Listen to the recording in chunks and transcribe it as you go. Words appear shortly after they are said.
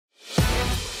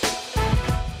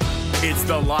It's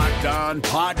the Locked On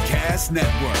Podcast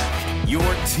Network, your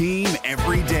team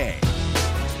every day.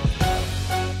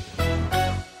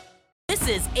 This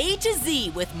is A to Z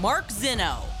with Mark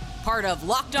Zinno, part of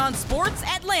Locked On Sports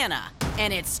Atlanta,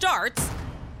 and it starts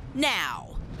now.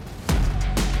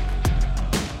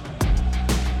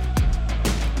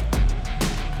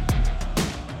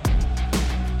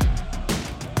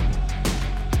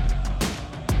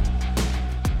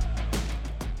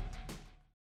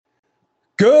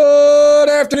 Good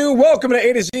afternoon. Welcome to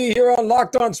A to Z here on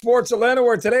Locked On Sports Atlanta,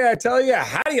 where today I tell you,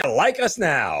 how do you like us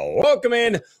now? Welcome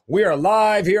in. We are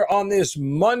live here on this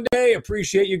Monday.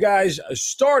 Appreciate you guys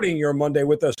starting your Monday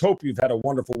with us. Hope you've had a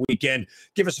wonderful weekend.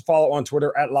 Give us a follow on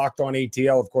Twitter at Locked On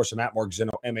ATL. Of course, I'm at Mark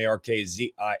Zinno,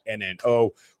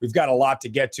 MarkZinno. We've got a lot to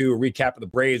get to. A recap of the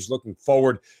Braves looking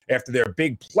forward after their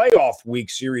big playoff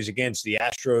week series against the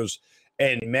Astros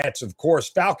and Mets. Of course,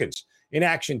 Falcons in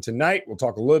action tonight. We'll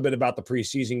talk a little bit about the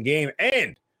preseason game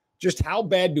and just how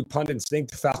bad do pundits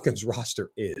think the Falcons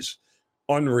roster is.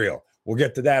 Unreal. We'll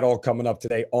get to that all coming up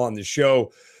today on the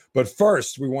show. But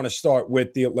first, we want to start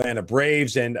with the Atlanta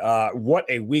Braves and what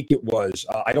a week it was.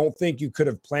 I don't think you could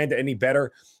have planned it any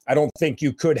better. I don't think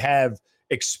you could have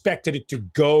expected it to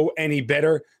go any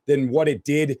better than what it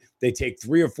did. They take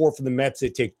 3 or 4 from the Mets. They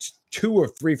take 2 or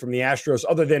 3 from the Astros,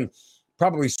 other than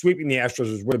probably sweeping the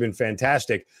Astros, which would have been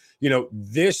fantastic. You know,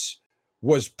 this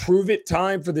was prove it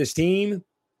time for this team,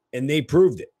 and they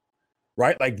proved it,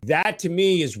 right? Like that to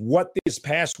me is what this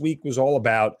past week was all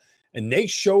about. And they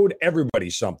showed everybody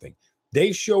something.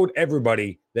 They showed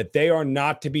everybody that they are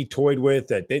not to be toyed with,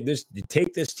 that they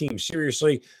take this team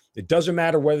seriously. It doesn't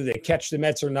matter whether they catch the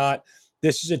Mets or not.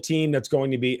 This is a team that's going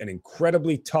to be an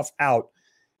incredibly tough out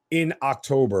in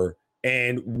October,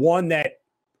 and one that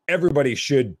everybody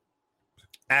should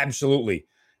absolutely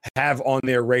have on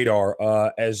their radar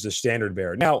as the standard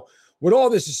bearer. Now, when all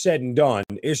this is said and done,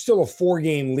 there's still a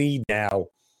 4-game lead now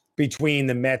between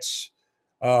the Mets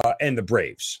and the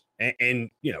Braves.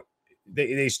 And you know,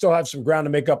 they still have some ground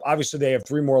to make up. Obviously, they have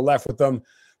 3 more left with them,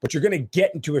 but you're going to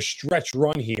get into a stretch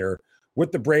run here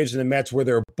with the Braves and the Mets where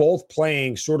they're both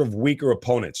playing sort of weaker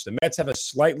opponents. The Mets have a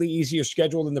slightly easier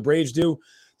schedule than the Braves do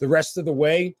the rest of the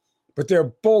way, but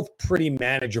they're both pretty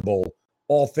manageable,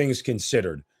 all things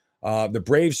considered. The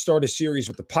Braves start a series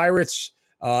with the Pirates,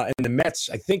 and the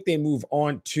Mets, I think they move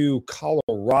on to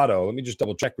Colorado. Let me just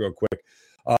double check real quick.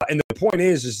 And the point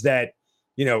is that,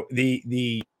 you know,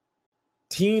 the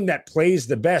team that plays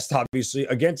the best, obviously,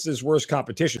 against this worst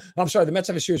competition. I'm sorry, the Mets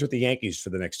have a series with the Yankees for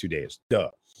the next 2 days.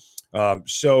 The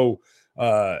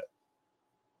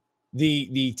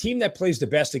team that plays the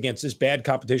best against this bad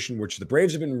competition, which the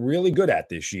Braves have been really good at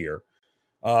this year,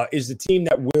 is the team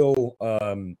that will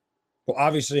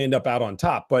obviously end up out on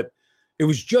top. But it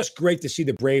was just great to see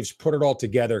the Braves put it all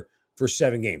together for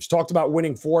 7 games. Talked about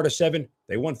winning 4 out of 7.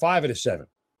 They won 5 out of 7.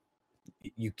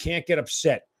 You can't get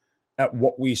upset at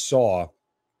what we saw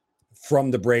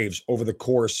from the Braves over the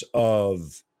course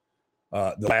of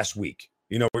the last week.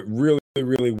 You know, it really,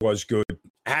 really was good.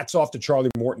 Hats off to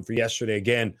Charlie Morton for yesterday.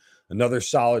 Again, another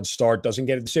solid start. Doesn't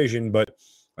get a decision, but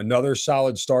another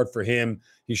solid start for him.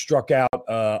 He struck out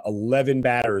 11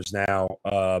 batters now.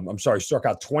 Struck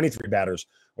out 23 batters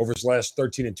over his last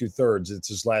 13 2/3. It's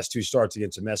his last 2 starts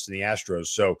against the Mets and the Astros.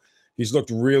 So he's looked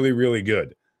really, really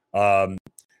good. There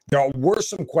were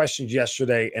some questions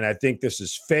yesterday, and I think this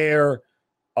is fair,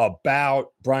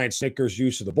 about Brian Snitker's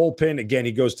use of the bullpen. Again,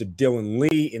 he goes to Dylan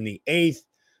Lee in the 8th,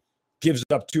 gives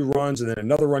up 2 runs, and then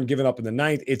another run given up in the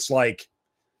 9th. It's like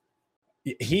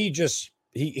he just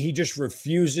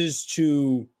refuses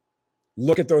to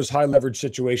look at those high leverage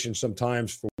situations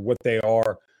sometimes for what they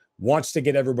are, wants to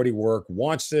get everybody work,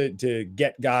 wants to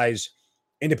get guys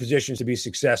into positions to be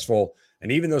successful.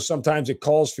 And even though sometimes it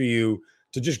calls for you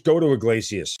to just go to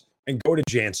Iglesias and go to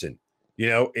Jansen, you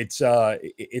know, it's not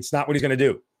what he's going to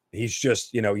do. He's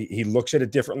just, you know, he looks at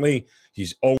it differently.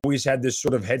 He's always had this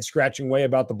sort of head scratching way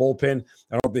about the bullpen.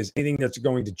 I don't know if there's anything that's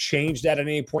going to change that at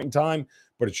any point in time,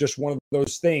 but it's just one of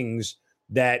those things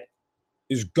that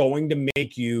is going to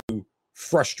make you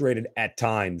frustrated at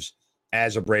times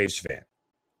as a Braves fan.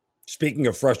 Speaking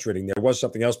of frustrating, there was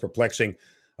something else perplexing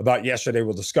about yesterday.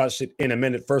 We'll discuss it in a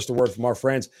minute. First, a word from our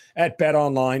friends at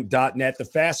betonline.net, the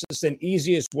fastest and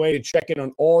easiest way to check in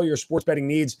on all your sports betting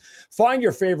needs. Find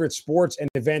your favorite sports and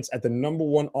events at the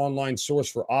 #1 online source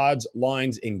for odds,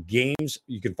 lines, and games.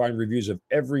 You can find reviews of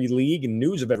every league and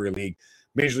news of every league.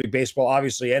 Major League Baseball,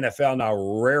 obviously, NFL now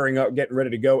raring up, getting ready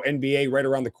to go. NBA right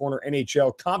around the corner,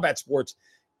 NHL, combat sports,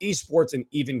 esports, and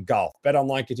even golf.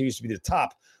 BetOnline continues to be the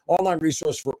top online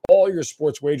resource for all your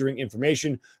sports wagering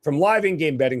information. From live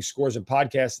in-game betting, scores, and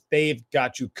podcasts, they've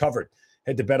got you covered.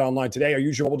 Head to BetOnline today, or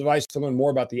use your mobile device to learn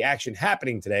more about the action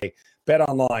happening today.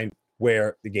 BetOnline,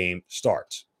 where the game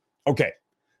starts. Okay.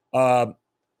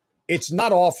 It's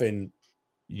not often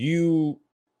you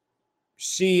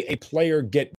see a player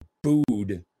get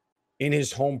booed in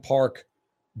his home park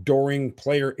during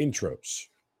player intros.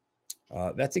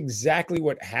 That's exactly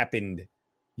what happened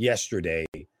yesterday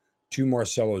to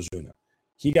Marcell Ozuna.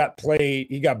 He got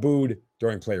booed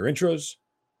during player intros.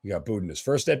 He got booed in his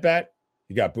first at-bat.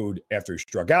 He got booed after he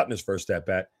struck out in his first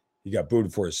at-bat. He got booed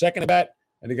before his second at-bat.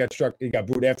 And he got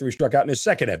booed after he struck out in his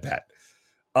second at-bat.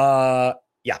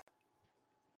 Yeah.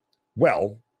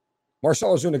 Well,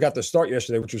 Marcell Ozuna got the start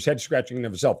yesterday, which was head-scratching in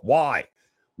himself. Why?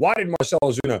 Why did Marcell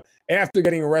Ozuna, after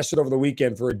getting arrested over the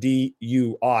weekend for a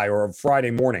DUI or a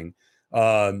Friday morning,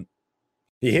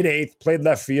 he hit eighth, played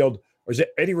left field. Was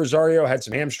it Eddie Rosario had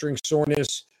some hamstring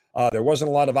soreness? There wasn't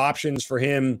a lot of options for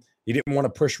him. He didn't want to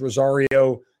push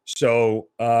Rosario, so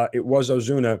it was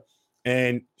Ozuna,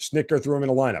 and Snitker threw him in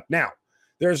the lineup. Now,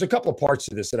 there's a couple of parts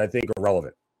to this that I think are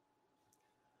relevant.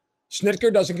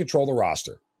 Snitker doesn't control the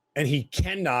roster, and he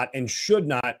cannot and should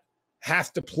not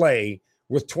have to play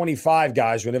with 25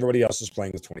 guys when everybody else is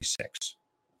playing with 26.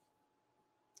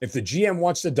 If the GM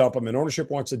wants to dump him and ownership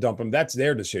wants to dump him, that's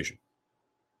their decision.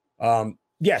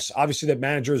 Yes, obviously that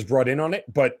manager is brought in on it,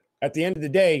 but at the end of the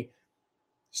day,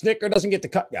 Snitker doesn't get to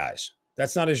cut guys.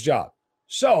 That's not his job.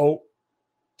 So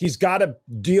he's got to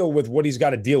deal with what he's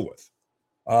got to deal with.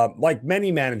 Like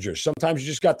many managers, sometimes you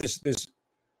just got this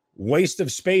waste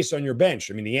of space on your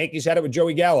bench. I mean, the Yankees had it with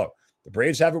Joey Gallo. The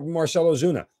Braves have it with Marcell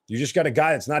Ozuna. You just got a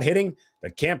guy that's not hitting,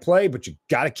 that can't play, but you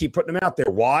got to keep putting him out there.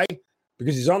 Why?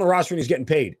 Because he's on the roster and he's getting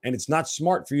paid. And it's not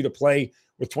smart for you to play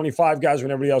with 25 guys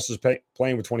when everybody else is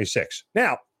playing with 26.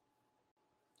 Now,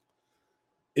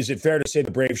 is it fair to say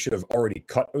the Braves should have already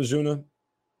cut Ozuna?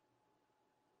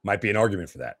 Might be an argument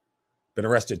for that. Been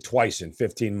arrested twice in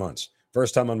 15 months.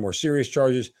 First time on more serious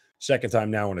charges. Second time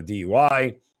now on a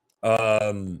DUI.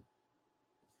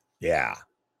 Yeah.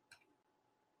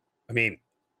 I mean,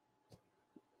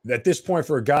 at this point,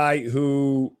 for a guy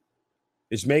who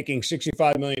is making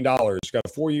 $65 million, got a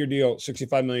 4-year deal,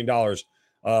 $65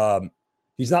 million,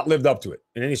 he's not lived up to it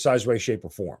in any size, way, shape, or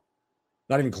form.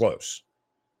 Not even close.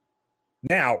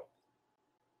 Now,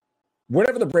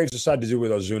 whatever the Braves decide to do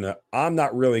with Ozuna, I'm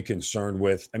not really concerned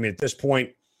with. I mean, at this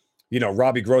point,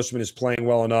 Robbie Grossman is playing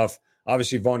well enough.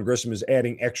 Obviously, Vaughn Grissom is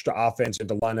adding extra offense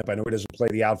into the lineup. I know he doesn't play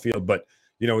the outfield, but,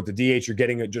 with the DH, you're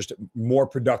getting just more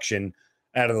production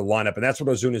out of the lineup, and that's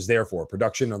what Ozuna is there for,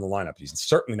 production on the lineup. He's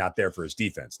certainly not there for his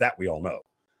defense. That we all know.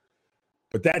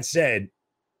 But that said,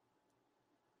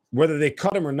 whether they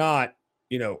cut him or not,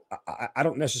 I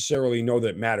don't necessarily know that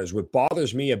it matters. What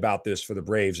bothers me about this for the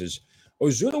Braves is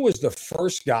Ozuna was the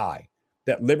first guy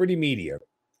that Liberty Media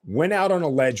went out on a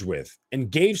ledge with and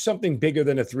gave something bigger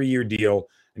than a 3-year deal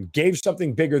and gave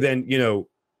something bigger than, a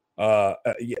 $40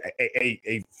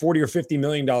 or $50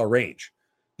 million range.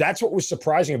 That's what was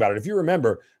surprising about it. If you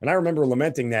remember, and I remember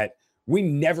lamenting that, we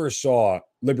never saw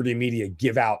Liberty Media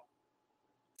give out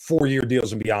 4-year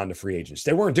deals and beyond to free agents.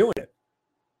 They weren't doing it.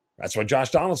 That's why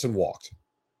Josh Donaldson walked,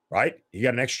 right? He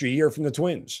got an extra year from the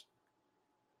Twins.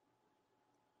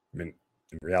 I mean,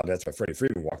 in reality, that's why Freddie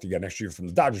Freeman walked. He got an extra year from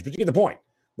the Dodgers, but you get the point.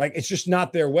 Like, it's just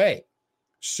not their way.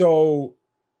 So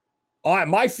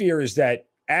my fear is that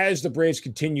as the Braves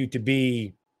continue to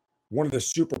be one of the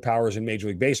superpowers in Major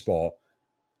League Baseball,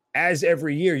 as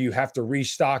every year you have to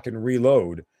restock and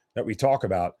reload that we talk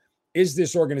about, is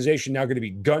this organization now going to be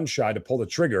gun shy to pull the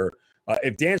trigger?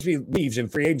 If Dansby leaves in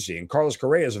free agency and Carlos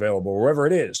Correa is available, wherever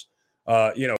it is,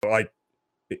 are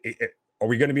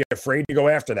we going to be afraid to go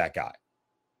after that guy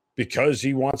because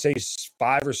he wants a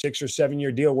 5 or 6 or 7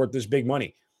 year deal worth this big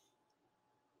money?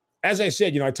 As I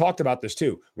said, I talked about this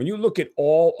too. When you look at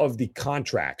all of the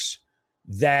contracts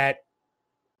that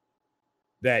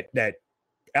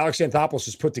Alex Anthopoulos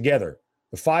has put together,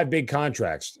 the 5 big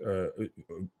contracts,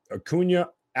 Acuna,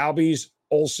 Albies,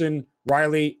 Olsen,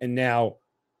 Riley, and now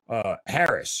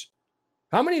Harris.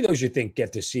 How many of those you think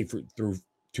get to see through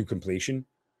to completion?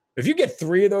 If you get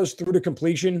 3 of those through to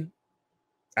completion,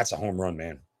 that's a home run,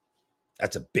 man.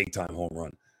 That's a big-time home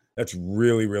run. That's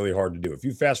really, really hard to do. If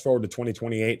you fast forward to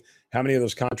 2028, how many of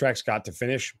those contracts got to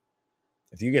finish?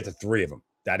 If you get to 3 of them,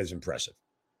 that is impressive,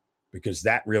 because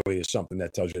that really is something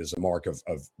that tells you as a mark of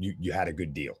you had a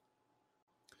good deal.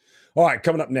 All right,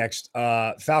 coming up next,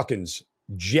 Falcons,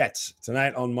 Jets,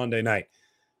 tonight on Monday night.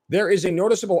 There is a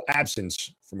noticeable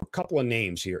absence from a couple of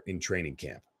names here in training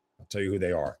camp. I'll tell you who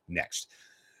they are next.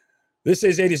 This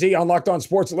is A to Z on Locked On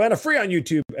Sports Atlanta, free on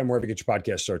YouTube and wherever you get your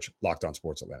podcast. Search Locked On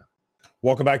Sports Atlanta.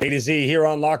 Welcome back to A to Z here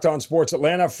on Locked On Sports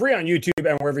Atlanta, free on YouTube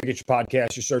and wherever you get your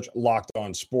podcast. You search Locked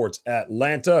On Sports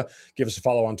Atlanta. Give us a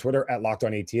follow on Twitter at Locked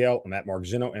On ATL. I'm at Mark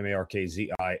Zinno,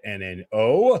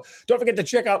 MarkZinno. Don't forget to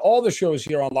check out all the shows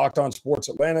here on Locked On Sports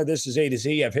Atlanta. This is A to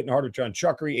Z. I've Hitting Hard with John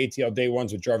Chuckery, ATL Day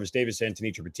Ones with Jarvis Davis and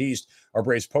Tanisha Batiste. Our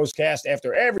Braves postcast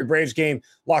after every Braves game.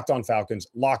 Locked On Falcons,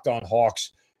 Locked On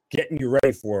Hawks, getting you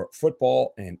ready for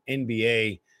football and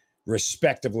NBA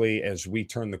respectively as we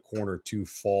turn the corner to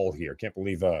fall here. Can't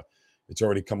believe it's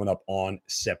already coming up on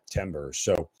September.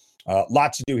 So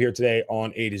lots to do here today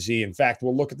on A to Z. In fact,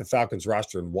 we'll look at the Falcons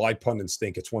roster and why pundits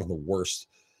think it's one of the worst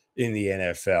in the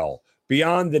NFL.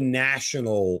 Beyond the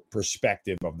national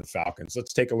perspective of the Falcons,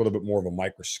 let's take a little bit more of a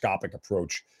microscopic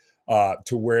approach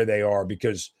to where they are,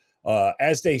 because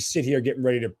as they sit here getting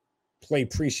ready to play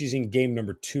preseason game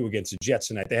number 2 against the Jets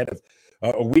tonight, they had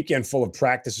a weekend full of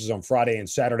practices on Friday and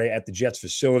Saturday at the Jets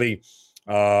facility.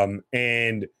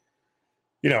 And,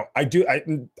 you know,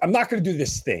 I'm not going to do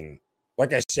this thing,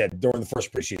 like I said, during the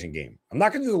first preseason game. I'm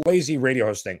not going to do the lazy radio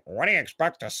host thing. What do you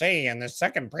expect to see in the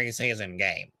second preseason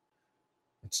game?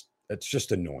 It's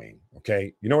just annoying,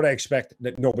 okay? You know what I expect?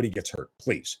 That nobody gets hurt,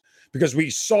 please. Because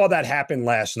we saw that happen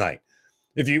last night.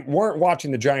 If you weren't watching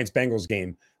the Giants-Bengals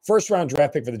game, first-round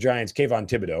draft pick for the Giants, Kayvon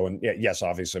Thibodeau, and yes,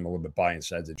 obviously I'm a little bit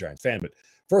biased as a Giants fan, but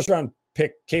first-round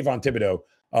pick, Kayvon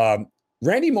Thibodeau,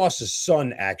 Randy Moss's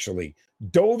son actually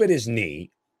dove at his knee,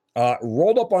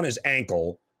 rolled up on his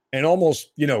ankle, and almost,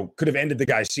 could have ended the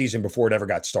guy's season before it ever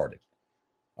got started.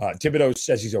 Thibodeau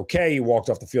says he's okay. He walked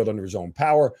off the field under his own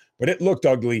power, but it looked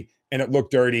ugly and it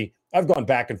looked dirty. I've gone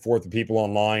back and forth with people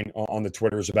online on the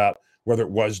Twitters about whether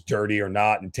it was dirty or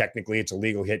not, and technically it's a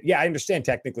legal hit. Yeah, I understand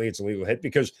technically it's a legal hit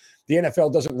because the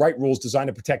NFL doesn't write rules designed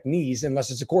to protect knees unless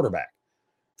it's a quarterback.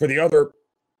 For the other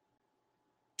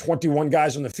 21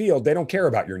 guys on the field, they don't care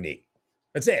about your knee.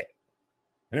 That's it.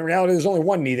 And in reality, there's only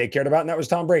one knee they cared about, and that was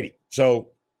Tom Brady. So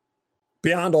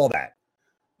beyond all that,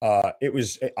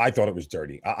 I thought it was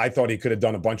dirty. I thought he could have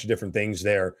done a bunch of different things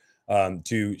there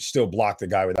to still block the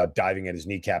guy without diving at his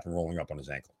kneecap and rolling up on his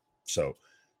ankle. So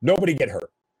nobody get hurt.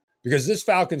 Because this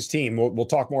Falcons team, we'll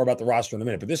talk more about the roster in a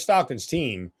minute, but this Falcons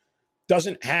team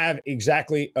doesn't have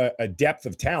exactly a depth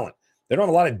of talent. They don't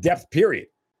have a lot of depth, period.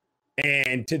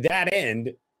 And to that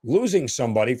end, losing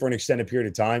somebody for an extended period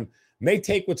of time may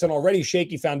take what's an already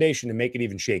shaky foundation and make it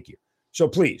even shakier. So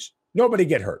please, nobody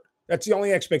get hurt. That's the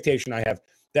only expectation I have.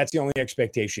 That's the only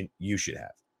expectation you should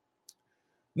have.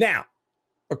 Now,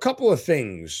 a couple of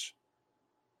things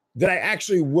that I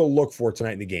actually will look for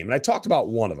tonight in the game. And I talked about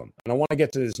one of them, and I want to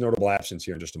get to this notable absence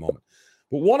here in just a moment.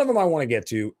 But one of them I want to get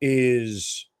to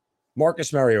is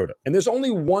Marcus Mariota. And there's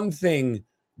only one thing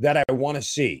that I want to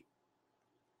see.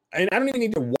 And I don't even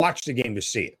need to watch the game to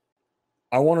see it.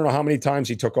 I want to know how many times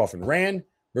he took off and ran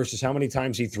versus how many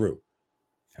times he threw.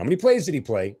 How many plays did he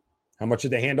play? How much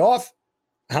did they hand off?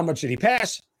 How much did he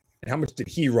pass? And how much did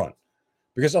he run?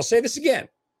 Because I'll say this again.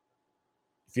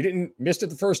 If you didn't miss it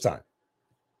the first time,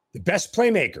 the best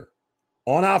playmaker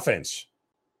on offense,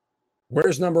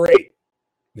 where's number 8?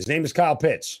 His name is Kyle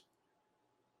Pitts.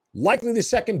 Likely the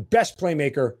second best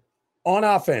playmaker on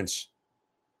offense,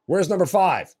 where's number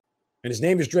 5? And his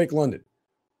name is Drake London.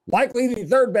 Likely the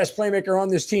third best playmaker on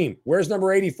this team, where's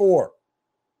number 84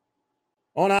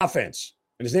 on offense?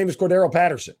 And his name is Cordero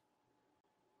Patterson.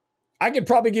 I could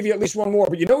probably give you at least one more,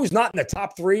 but you know who's not in the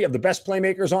top 3 of the best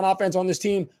playmakers on offense on this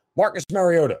team? Marcus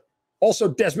Mariota. Also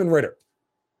Desmond Ridder.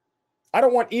 I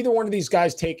don't want either one of these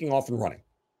guys taking off and running.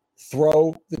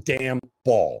 Throw the damn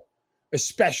ball,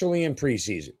 especially in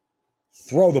preseason.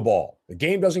 Throw the ball. The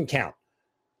game doesn't count.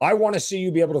 I want to see you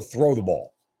be able to throw the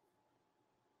ball.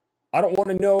 I don't want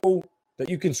to know that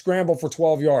you can scramble for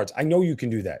 12 yards. I know you can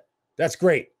do that. That's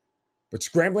great. But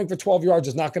scrambling for 12 yards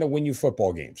is not going to win you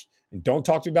football games. And don't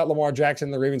talk to me about Lamar Jackson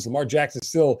and the Ravens. Lamar Jackson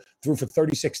still threw for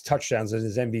 36 touchdowns in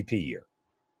his MVP year.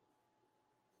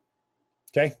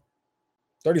 Okay?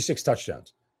 36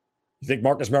 touchdowns. You think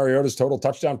Marcus Mariota's total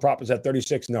touchdown prop is at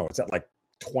 36? No, it's at like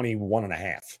 21 and a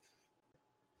half.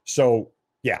 So,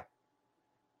 yeah.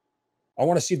 I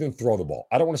want to see them throw the ball.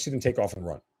 I don't want to see them take off and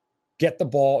run. Get the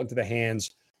ball into the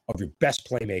hands of your best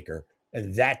playmaker.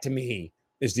 And that, to me,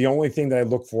 is the only thing that I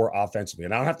look for offensively.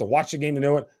 And I don't have to watch the game to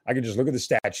know it. I can just look at the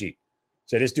stat sheet.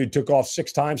 Say, this dude took off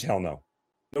 6 times? Hell no.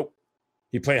 Nope.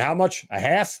 He played how much? A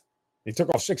half? He took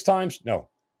off 6 times? No.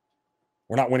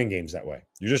 We're not winning games that way.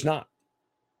 You're just not.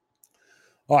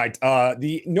 All right.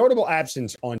 The notable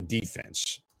absence on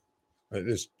defense.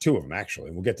 There's 2 of them,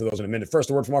 actually. We'll get to those in a minute. First,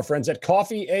 a word from our friends at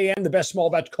Coffee AM, the best small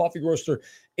batch coffee roaster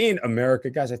in America.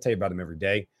 Guys, I tell you about them every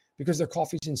day because their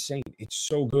coffee's insane. It's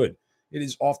so good. It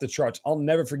is off the charts. I'll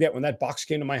never forget when that box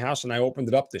came to my house and I opened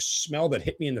it up. The smell that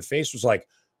hit me in the face was like,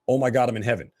 oh my God, I'm in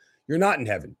heaven. You're not in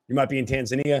heaven. You might be in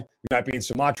Tanzania. You might be in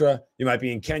Sumatra. You might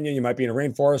be in Kenya. You might be in a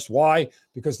rainforest. Why?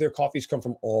 Because their coffees come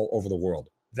from all over the world.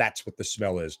 That's what the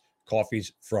smell is.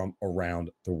 Coffees from around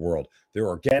the world. They're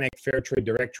organic, fair trade,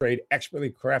 direct trade,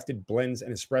 expertly crafted blends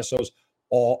and espressos,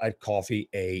 all at Coffee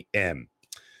AM.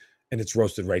 And it's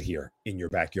roasted right here in your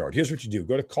backyard. Here's what you do.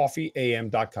 Go to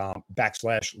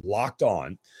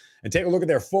coffeeam.com/locked-on and take a look at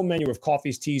their full menu of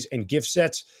coffees, teas, and gift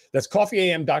sets. That's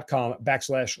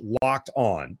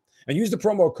coffeeam.com/locked-on. And use the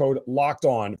promo code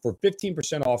LOCKED-ON for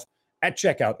 15% off at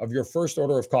checkout of your first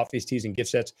order of coffees, teas, and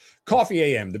gift sets. Coffee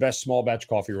AM, the best small batch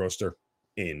coffee roaster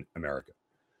in America.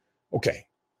 Okay,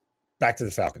 back to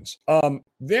the Falcons.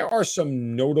 There are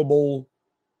some notable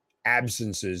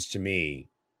absences to me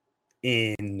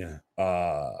in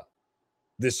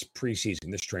this preseason,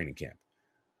 this training camp.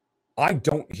 I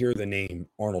don't hear the name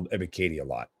Arnold Ebiketie a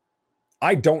lot.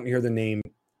 I don't hear the name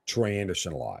Troy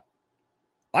Anderson a lot.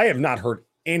 I have not heard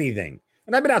anything,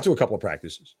 and I've been out to a couple of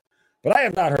practices, but I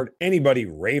have not heard anybody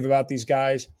rave about these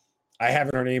guys. I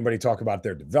haven't heard anybody talk about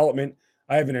their development.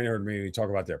 I haven't heard anybody talk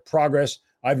about their progress.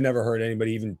 I've never heard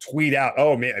anybody even tweet out,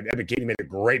 oh, man, Ebiketie made a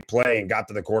great play and got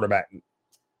to the quarterback.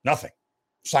 Nothing.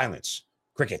 Silence.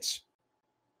 Crickets.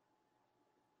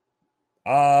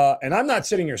 And I'm not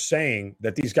sitting here saying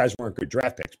that these guys weren't good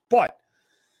draft picks, but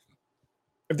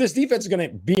if this defense is going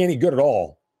to be any good at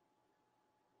all,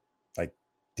 like,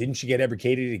 didn't you get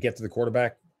Ebiketie to get to the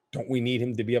quarterback? Don't we need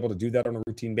him to be able to do that on a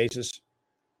routine basis?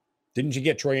 Didn't you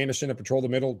get Troy Anderson to patrol the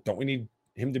middle? Don't we need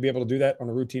him to be able to do that on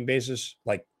a routine basis?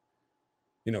 Like,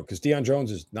 you know, because Deion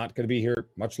Jones is not going to be here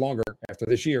much longer after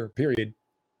this year, period.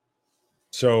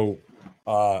 So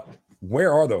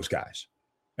where are those guys?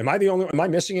 Am I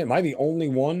missing it? Am I the only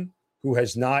one who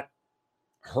has not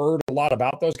heard a lot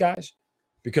about those guys?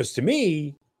 Because to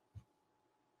me,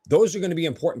 those are going to be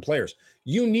important players.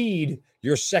 You need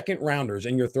your second rounders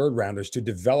and your third rounders to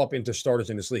develop into starters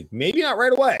in this league. Maybe not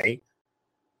right away,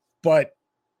 but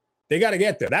they got to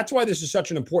get there. That's why this is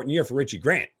such an important year for Richie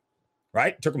Grant,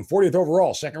 right? Took him 40th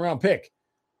overall, second round pick.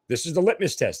 This is the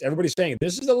litmus test. Everybody's saying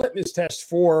this is the litmus test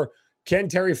for Ken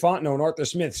Terry Fontenot and Arthur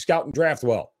Smith scout and draft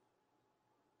well.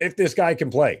 If this guy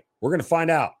can play, we're going to find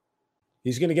out.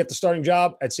 He's going to get the starting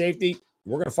job at safety.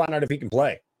 We're going to find out if he can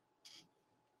play.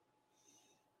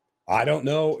 I don't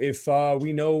know if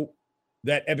we know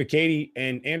that Ebiketie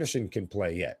and Anderson can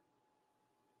play yet.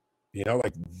 You know,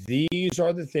 like these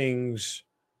are the things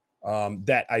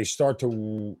that I start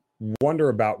to wonder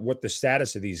about what the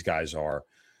status of these guys are.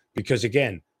 Because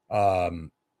again,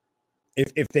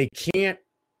 if they can't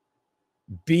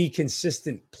be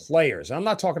consistent players, I'm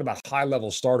not talking about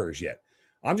high-level starters yet.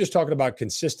 I'm just talking about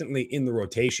consistently in the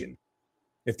rotation.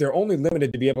 If they're only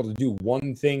limited to be able to do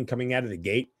one thing coming out of the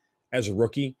gate as a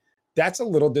rookie, that's a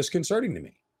little disconcerting to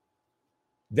me.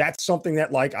 That's something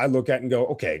that, like, I look at and go,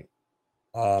 okay,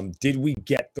 did we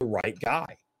get the right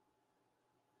guy?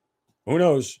 Who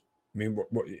knows? I mean,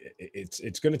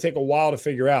 it's going to take a while to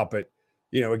figure out. But,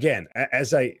 you know, again,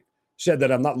 as I said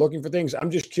that I'm not looking for things,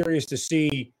 I'm just curious to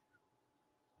see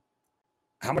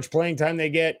how much playing time they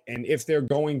get and if they're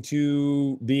going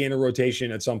to be in a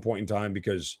rotation at some point in time,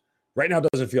 because right now it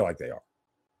doesn't feel like they are.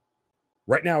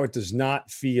 Right now it does not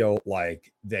feel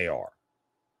like they are.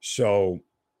 So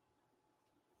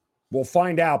we'll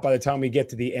find out by the time we get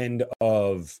to the end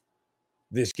of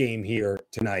this game here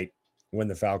tonight when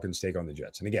the Falcons take on the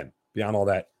Jets. And again, beyond all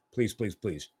that, please, please,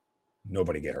 please,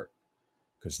 nobody get hurt,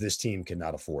 because this team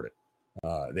cannot afford it.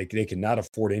 They cannot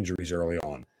afford injuries early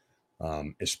on.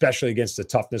 Especially against the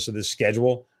toughness of this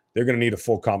schedule. They're going to need a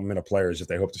full complement of players if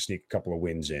they hope to sneak a couple of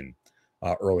wins in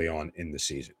early on in the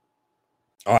season.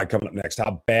 All right, coming up next,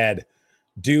 how bad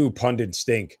do pundits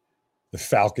think the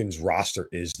Falcons roster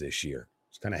is this year?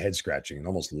 It's kind of head-scratching and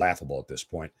almost laughable at this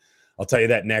point. I'll tell you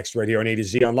that next right here on A to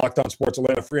Z on Locked On Sports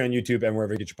Atlanta, free on YouTube and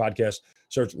wherever you get your podcast.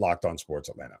 Search Locked On Sports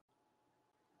Atlanta.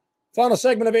 Final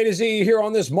segment of A to Z here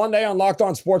on this Monday on Locked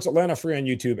On Sports Atlanta, free on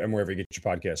YouTube and wherever you get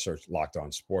your podcast. Search Locked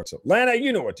On Sports Atlanta.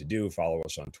 You know what to do. Follow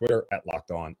us on Twitter at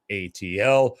Locked On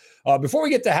ATL. Before we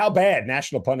get to how bad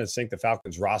national pundits think the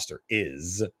Falcons roster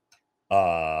is,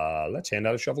 let's hand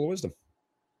out a shovel of wisdom.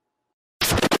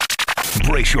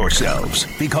 Brace yourselves,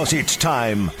 because it's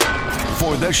time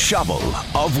for the shovel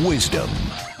of wisdom.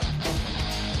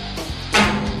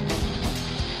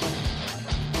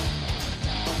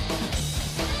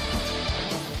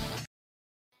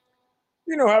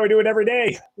 You know how we do it every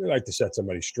day. We like to set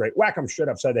somebody straight, whack them straight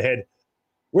upside the head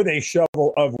with a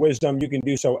shovel of wisdom. You can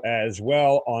do so as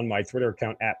well on my Twitter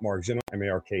account at Mark Zinno,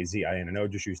 MarkZinno.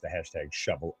 Just use the hashtag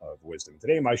shovel of wisdom.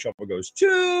 Today, my shovel goes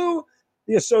to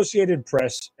the Associated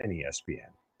Press and ESPN.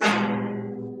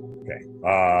 Okay.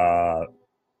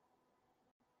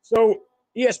 So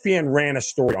ESPN ran a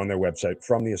story on their website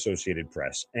from the Associated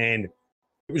Press, and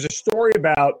it was a story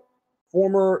about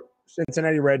former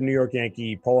Cincinnati Red, New York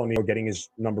Yankee Paul O'Neill getting his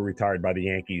number retired by the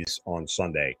Yankees on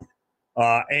Sunday.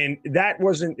 And that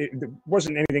wasn't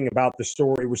anything about the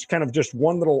story. It was kind of just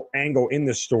one little angle in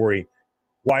the story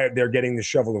why they're getting the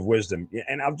shovel of wisdom.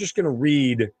 And I'm just going to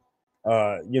read,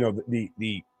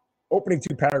 the opening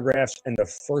two paragraphs and the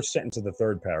first sentence of the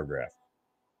third paragraph.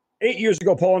 8 years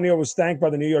ago, Paul O'Neill was thanked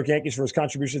by the New York Yankees for his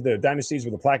contributions to their dynasties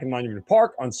with a plaque in Monument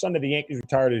Park. On Sunday, the Yankees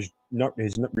retired his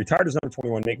number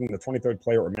 21, making the 23rd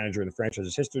player or manager in the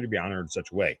franchise's history to be honored in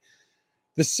such a way.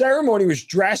 The ceremony was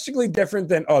drastically different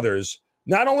than others,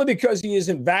 not only because he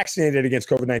isn't vaccinated against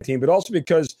COVID-19, but also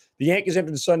because the Yankees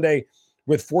entered the Sunday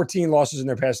with 14 losses in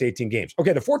their past 18 games.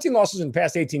 Okay, the 14 losses in the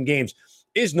past 18 games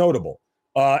is notable,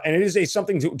 and it is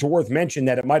something to worth mention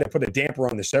that it might have put a damper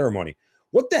on the ceremony.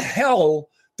 What the hell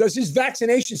does his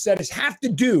vaccination status have to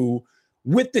do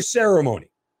with the ceremony?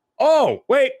 Oh,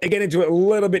 wait, they get into it a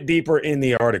little bit deeper in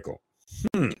the article.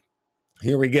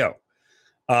 Here we go.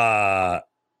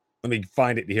 Let me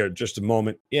find it here just a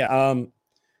moment. Yeah.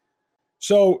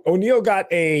 So O'Neill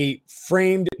got a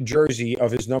framed jersey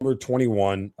of his number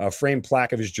 21, a framed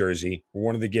plaque of his jersey,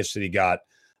 one of the gifts that he got.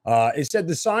 It said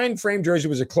the signed framed jersey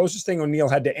was the closest thing O'Neill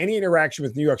had to any interaction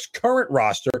with New York's current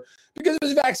roster because of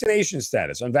his vaccination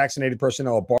status. Unvaccinated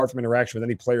personnel are barred from interaction with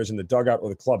any players in the dugout or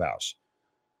the clubhouse.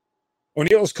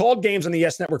 O'Neill has called games on the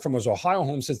YES Network from his Ohio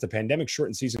home since the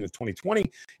pandemic-shortened season of 2020. In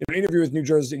an interview with New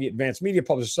Jersey Advanced Media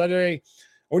published Saturday,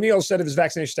 O'Neill said of his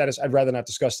vaccination status, "I'd rather not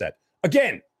discuss that."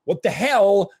 Again, what the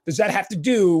hell does that have to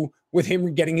do with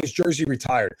him getting his jersey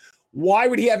retired? Why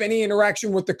would he have any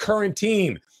interaction with the current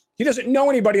team? He doesn't know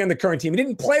anybody on the current team. He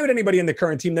didn't play with anybody on the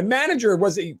current team. The manager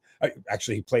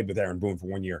actually, he played with Aaron Boone for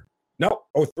 1 year. No,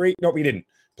 03. Nope, he didn't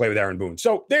play with Aaron Boone.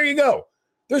 So there you go.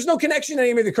 There's no connection to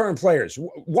any of the current players.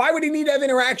 Why would he need to have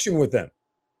interaction with them?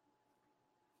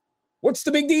 What's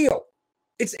the big deal?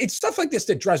 It's stuff like this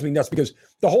that drives me nuts because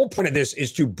the whole point of this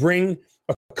is to bring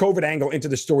a COVID angle into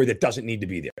the story that doesn't need to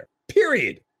be there.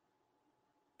 Period.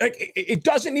 Like, it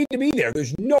doesn't need to be there.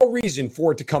 There's no reason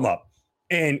for it to come up.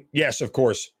 And yes, of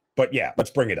course, but yeah,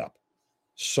 let's bring it up.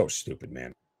 So stupid,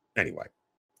 man. Anyway,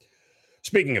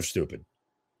 speaking of stupid,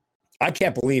 I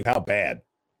can't believe how bad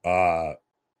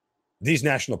these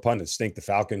national pundits think the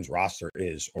Falcons roster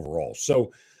is overall.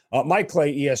 So Mike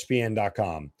Clay,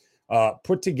 ESPN.com,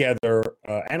 put together,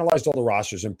 analyzed all the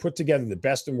rosters and put together the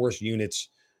best and worst units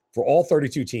for all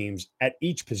 32 teams at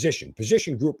each position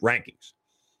group rankings.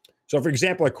 So, for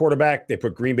example, at quarterback, they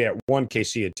put Green Bay at 1,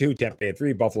 KC at 2, Tampa Bay at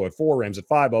 3, Buffalo at 4, Rams at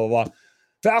 5, blah, blah, blah.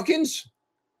 Falcons,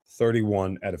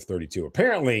 31 out of 32.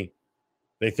 Apparently,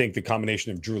 they think the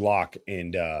combination of Drew Lock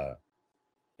and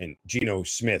Geno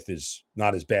Smith is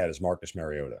not as bad as Marcus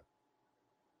Mariota.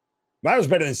 That was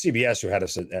better than CBS, who had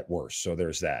us at worst. So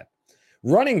there's that.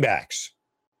 Running backs,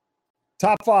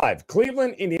 top 5,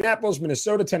 Cleveland, Indianapolis,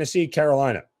 Minnesota, Tennessee,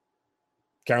 Carolina.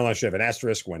 Carolina should have an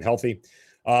asterisk when healthy.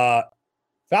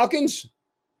 Falcons,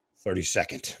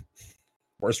 32nd.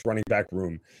 Worst running back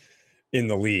room in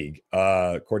the league.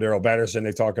 Cordero Patterson,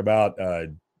 they talk about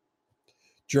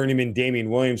journeyman Damian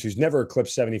Williams, who's never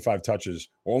eclipsed 75 touches,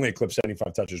 or only eclipsed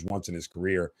 75 touches once in his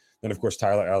career. Then, of course,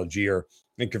 Tyler Algier,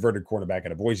 and converted cornerback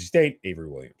out of Boise State, Avery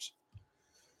Williams.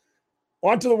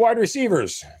 On to the wide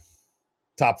receivers.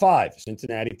 Top 5,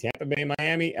 Cincinnati, Tampa Bay,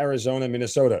 Miami, Arizona,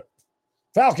 Minnesota.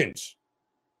 Falcons,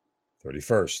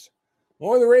 31st.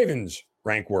 Or the Ravens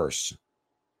rank worse.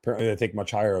 Apparently, they think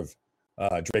much higher of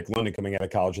Drake London coming out of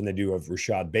college than they do of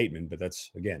Rashad Bateman, but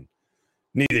that's, again,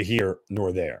 neither here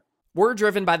nor there. We're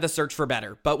driven by the search for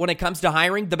better, but when it comes to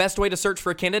hiring, the best way to search for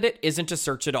a candidate isn't to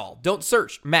search at all. Don't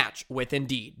search, match with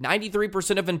Indeed.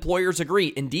 93% of employers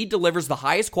agree Indeed delivers the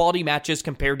highest quality matches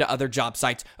compared to other job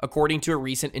sites, according to a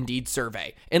recent Indeed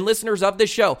survey. And listeners of this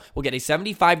show will get a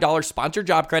 $75 sponsored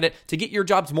job credit to get your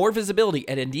jobs more visibility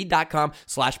at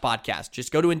Indeed.com/podcast.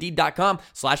 Just go to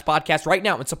Indeed.com/podcast right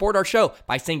now and support our show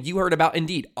by saying you heard about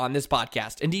Indeed on this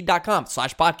podcast.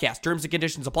 Indeed.com/podcast. Terms and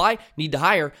conditions apply. Need to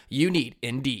hire? You need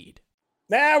Indeed.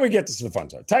 Now we get to the fun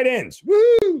side. Tight ends. Woo!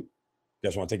 You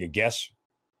guys want to take a guess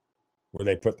where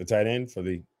they put the tight end for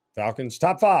the Falcons?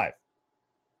 Top 5.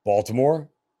 Baltimore.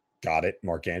 Got it.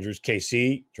 Mark Andrews.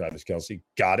 KC. Travis Kelce.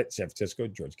 Got it. San Francisco.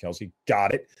 George Kelce.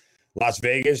 Got it. Las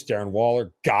Vegas. Darren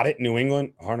Waller. Got it. New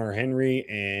England. Hunter Henry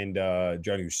and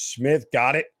Jonnu Smith.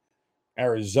 Got it.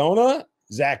 Arizona.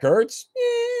 Zach Ertz,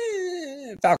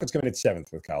 Falcons coming at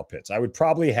 7th with Kyle Pitts. I would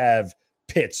probably have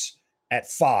Pitts at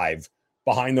 5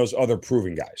 behind those other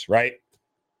proven guys, right?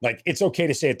 Like, it's okay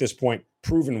to say at this point,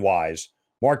 proven-wise,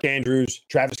 Mark Andrews,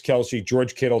 Travis Kelce,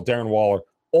 George Kittle, Darren Waller,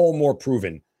 all more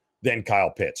proven than Kyle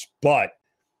Pitts. But,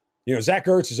 Zach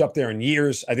Ertz is up there in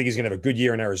years. I think he's going to have a good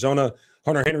year in Arizona.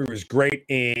 Hunter Henry was great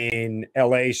in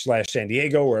LA/San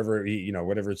Diego, wherever,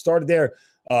 whatever it started there.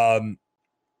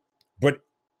 But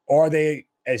are they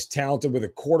as talented with a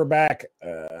quarterback?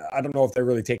 I don't know if they're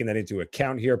really taking that into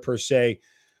account here per se.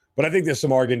 But I think there's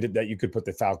some argument that you could put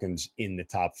the Falcons in the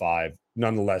top 5.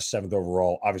 Nonetheless, 7th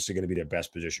overall, obviously going to be their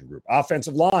best position group.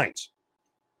 Offensive lines,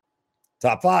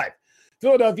 top 5.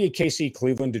 Philadelphia, KC,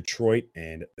 Cleveland, Detroit,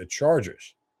 and the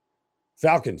Chargers.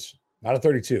 Falcons, not at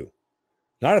 32.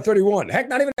 Not at 31. Heck,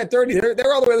 not even at 30.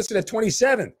 They're all the way listed at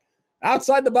 27.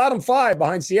 Outside the bottom 5,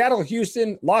 behind Seattle,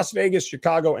 Houston, Las Vegas,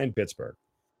 Chicago, and Pittsburgh.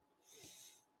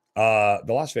 The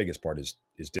Las Vegas part is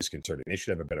disconcerting. They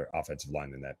should have a better offensive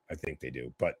line than that. I think they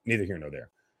do, but neither here nor there.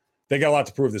 They got a lot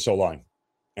to prove, this O-line.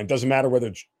 And it doesn't matter whether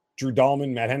it's Drew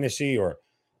Dahlman, Matt Hennessy, or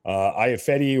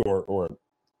Iafetti or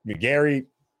McGarry.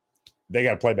 They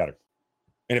got to play better.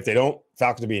 And if they don't,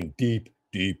 Falcons will be in deep,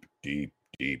 deep, deep,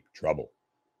 deep trouble.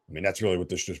 I mean, that's really what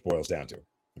this just boils down to.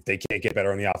 If they can't get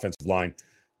better on the offensive line,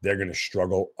 they're going to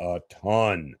struggle a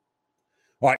ton.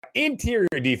 All right, interior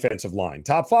defensive line,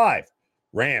 top 5.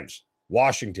 Rams,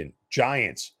 Washington,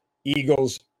 Giants,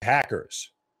 Eagles,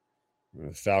 Packers.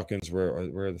 The Falcons, where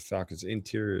are the Falcons?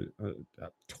 Interior,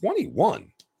 21.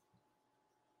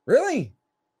 Really?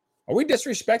 Are we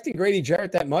disrespecting Grady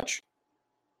Jarrett that much?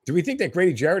 Do we think that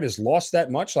Grady Jarrett has lost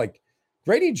that much? Like,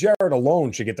 Grady Jarrett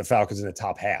alone should get the Falcons in the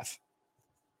top half.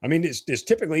 I mean, there's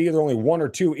typically either only 1 or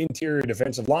 2 interior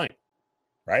defensive line,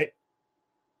 right?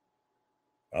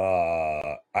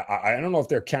 I don't know if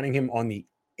they're counting him on the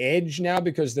edge now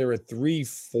because they're at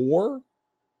 3-4,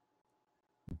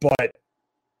 but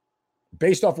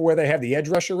based off of where they have the edge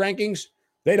rusher rankings,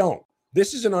 they don't.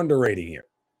 This is an underrating here.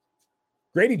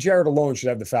 Grady Jarrett alone should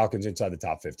have the Falcons inside the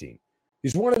top 15.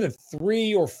 He's one of the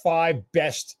 3 or 5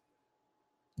 best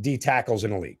D tackles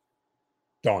in the league.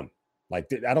 Done. Like,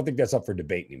 I don't think that's up for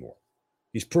debate anymore.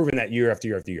 He's proven that year after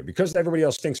year after year. Because everybody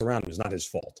else thinks around him is not his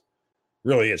fault.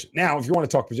 Really isn't. Now, if you want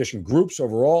to talk position groups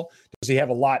overall, does he have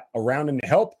a lot around him to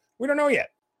help? We don't know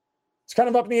yet. It's kind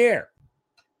of up in the air.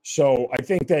 So I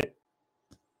think that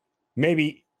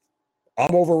maybe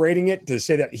I'm overrating it to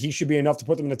say that he should be enough to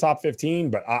put them in the top 15,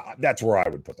 but that's where I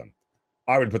would put them.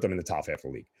 I would put them in the top half of the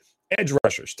league. Edge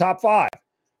rushers, top 5.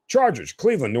 Chargers,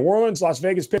 Cleveland, New Orleans, Las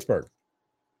Vegas, Pittsburgh.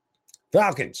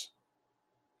 Falcons,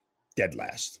 dead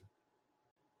last.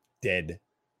 Dead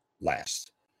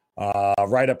last.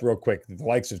 Right up real quick. The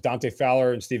likes of Dante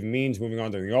Fowler and Stephen Means moving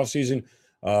on during the offseason.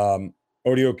 Odio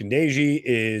Kandeji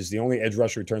is the only edge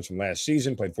rusher returns from last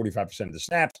season, played 45% of the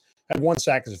snaps, had 1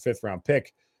 sack as a 5th-round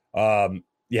pick.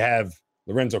 You have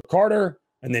Lorenzo Carter,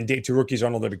 and then day 2 rookies,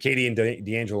 Arnold Ebiketie and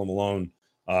D'Angelo Malone,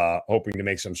 hoping to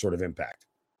make some sort of impact.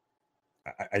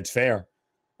 It's fair.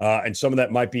 And some of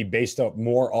that might be based up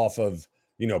more off of,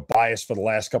 bias for the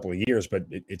last couple of years, but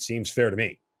it seems fair to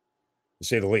me, to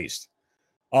say the least.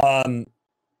 Off-ball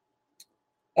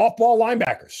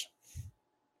linebackers.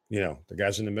 The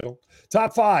guys in the middle.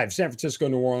 Top 5, San Francisco,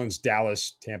 New Orleans,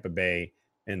 Dallas, Tampa Bay,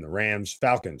 and the Rams.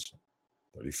 Falcons,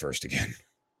 31st again.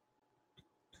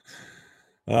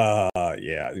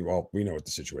 Yeah, well, we know what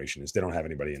the situation is. They don't have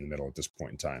anybody in the middle at this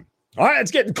point in time. All right,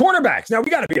 let's get the cornerbacks. Now, we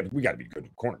got to be good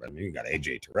at cornerback. I mean, we got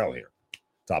A.J. Terrell here.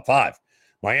 Top 5.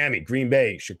 Miami, Green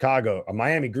Bay, Chicago,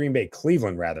 Miami, Green Bay,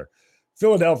 Cleveland, rather.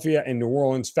 Philadelphia and New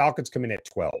Orleans. Falcons come in at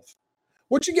 12.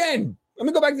 Which, again, let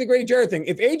me go back to the Grady Jarrett thing.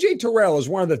 If A.J. Terrell is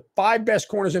one of the 5 best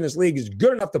corners in this league, is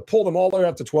good enough to pull them all the way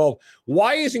up to 12,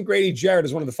 why isn't Grady Jarrett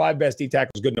as one of the 5 best D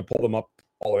tackles good enough to pull them up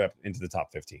all the way up into the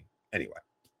top 15? Anyway,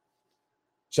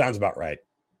 sounds about right.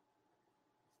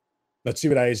 Let's see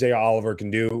what Isaiah Oliver can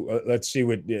do. Let's see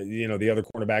what the other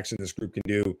cornerbacks in this group can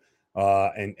do,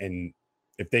 and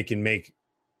if they can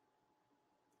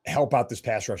help out this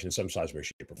pass rush in some size, way,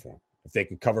 shape, or form. If they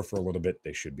can cover for a little bit,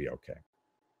 they should be okay.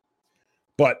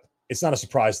 But it's not a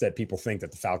surprise that people think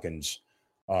that the Falcons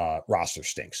roster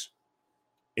stinks.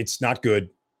 It's not good.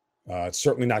 It's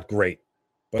certainly not great,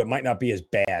 but it might not be as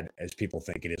bad as people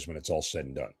think it is when it's all said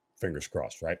and done. Fingers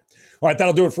crossed, right? All right,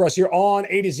 that'll do it for us here on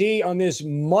A to Z on this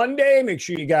Monday. Make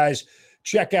sure you guys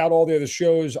check out all the other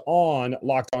shows on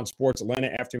Locked On Sports Atlanta.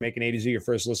 After making A to Z your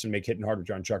first listen, make Hitting Hard with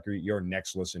John Chuckery your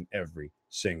next listen every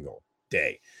single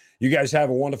day. You guys have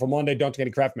a wonderful Monday. Don't take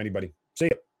any crap from anybody. See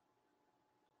ya.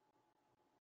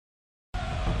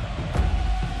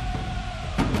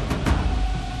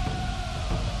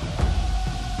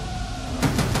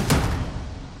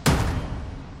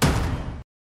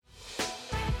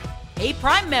 Hey,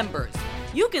 Prime members,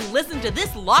 you can listen to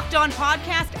this Locked On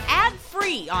podcast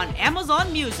ad-free on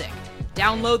Amazon Music.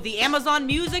 Download the Amazon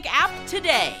Music app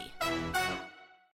today.